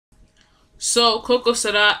So, Coco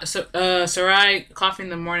Sarai Coffee in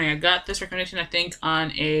the Morning. I got this recommendation, I think, on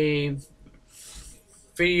a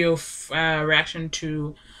video reaction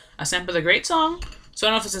to a Sample the Great song. So, I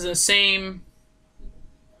don't know if this is the same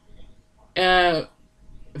uh,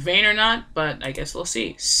 vein or not, but I guess we'll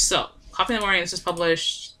see. So, Coffee in the Morning, this was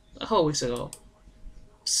published a whole weeks ago.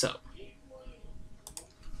 So.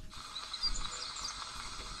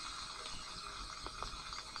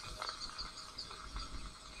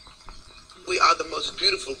 We are the most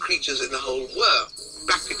beautiful creatures in the whole world,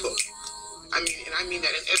 black people. And I mean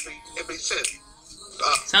that in every sense.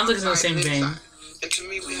 Sounds like it's in the same vein. And to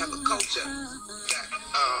me, we have a culture that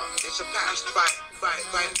is surpassed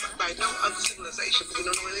by no other civilization. We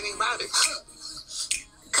don't know anything about it.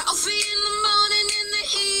 Coffee in the morning, in the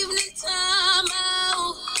evening time.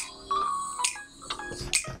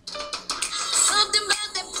 Something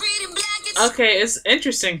about that pretty black. Okay, it's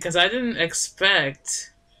interesting because I didn't expect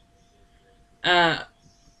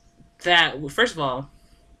that. First of all,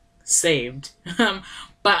 saved.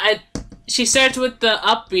 But she starts with the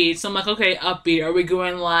upbeat, so I'm like, okay, upbeat. Are we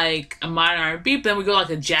going like a modern R&B? But then we go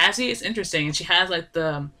like a jazzy. It's interesting, and she has like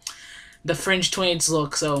the fringe twins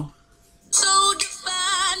look. So. So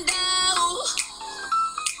defined out.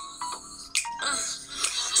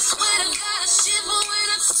 Swear to God, I shiver when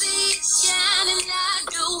I see it shining. I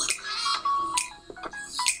do.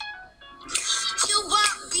 You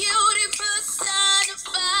are beauty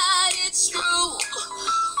personified. It's true.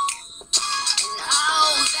 And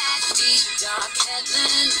all that deep dark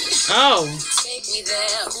heaven. Oh. Take me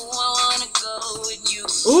there. Ooh, I wanna go with you.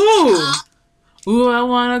 Ooh. Ooh, I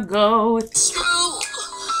wanna go with It's true.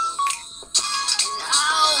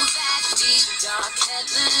 Dark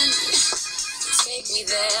heaven, take me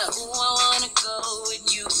there. Ooh, I wanna go with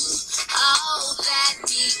you. Oh, that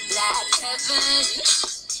deep black heaven,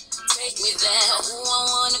 take me there. Ooh, I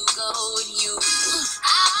wanna go with you.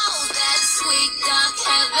 Oh, that sweet dark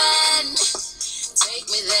heaven, take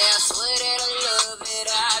me there. I swear that I love it,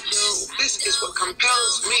 I do. This is what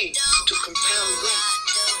compels me to compel them,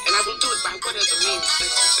 and I will do it by whatever means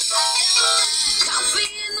necessary.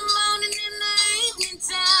 Coffee in the morning, in the evening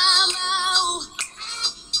time.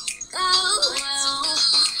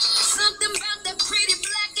 Something about that pretty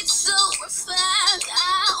black, it's so refined.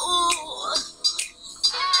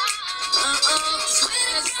 Swear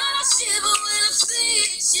to God, I shiver when I see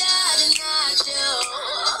it shining. I do.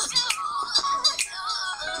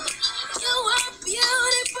 You are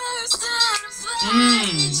beauty personified.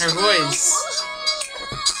 her voice.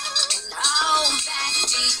 Oh, that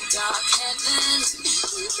deep dark heaven,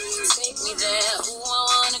 take me there. Ooh, I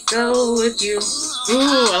wanna Go with you.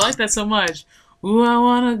 Ooh, I like that so much. Ooh, I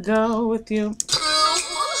wanna go with you.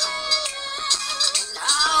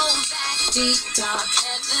 Deep dark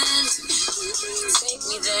heaven, take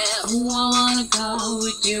me there. Ooh, I wanna go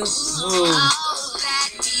with you. Ooh.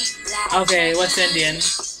 Okay, what's Indian?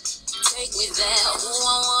 Take me there. Ooh,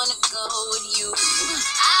 I wanna go with you.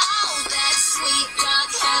 Oh, that sweet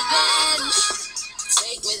dark heaven,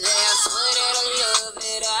 take me there. I swear that I love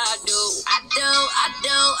it. I do. I do. I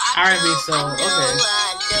do. I do. R&B soul. I do.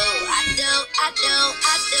 Okay. I do. I do. I do.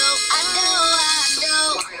 I do. I do. I do.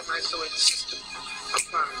 Why am I so insistent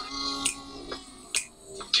upon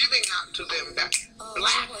giving out to them that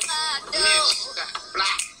blackness, that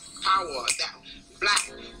black power, that black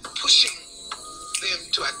pushing them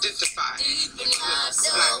to identify with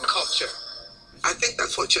black culture? I think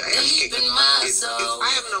that's what you're asking. I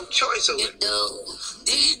have no choice over it.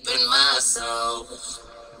 Deep in my soul,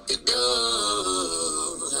 you do.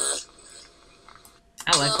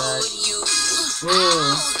 I like that. Ooh.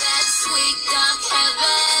 That sweet dark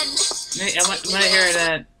heaven. I want to hear it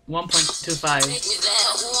at 1.25. Take me there.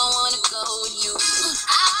 Ooh, I wanna go with you.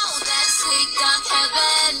 Oh, that sweet dark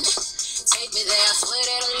heaven. Take me there. I swear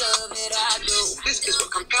that I love it. I do. This is what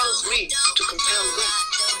compels me to compel them,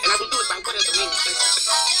 and I will do it by whatever means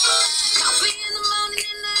necessary. Coffee in the morning,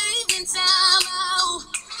 in the evening time.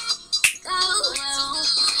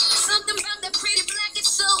 Something about that pretty black, it's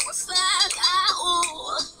so refined.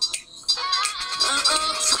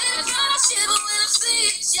 Swear to God, I shiver when I see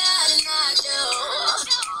it shining. I do.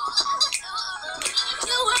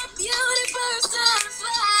 You are beauty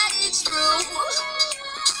personified, it's true.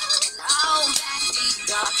 Oh, that deep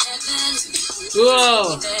dark heaven.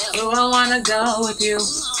 Whoa. Ooh, I wanna go with you.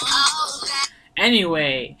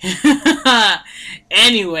 Anyway.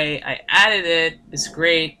 Anyway, I added it. It's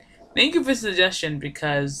great. Thank you for the suggestion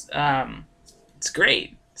because it's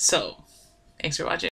great. So, thanks for watching.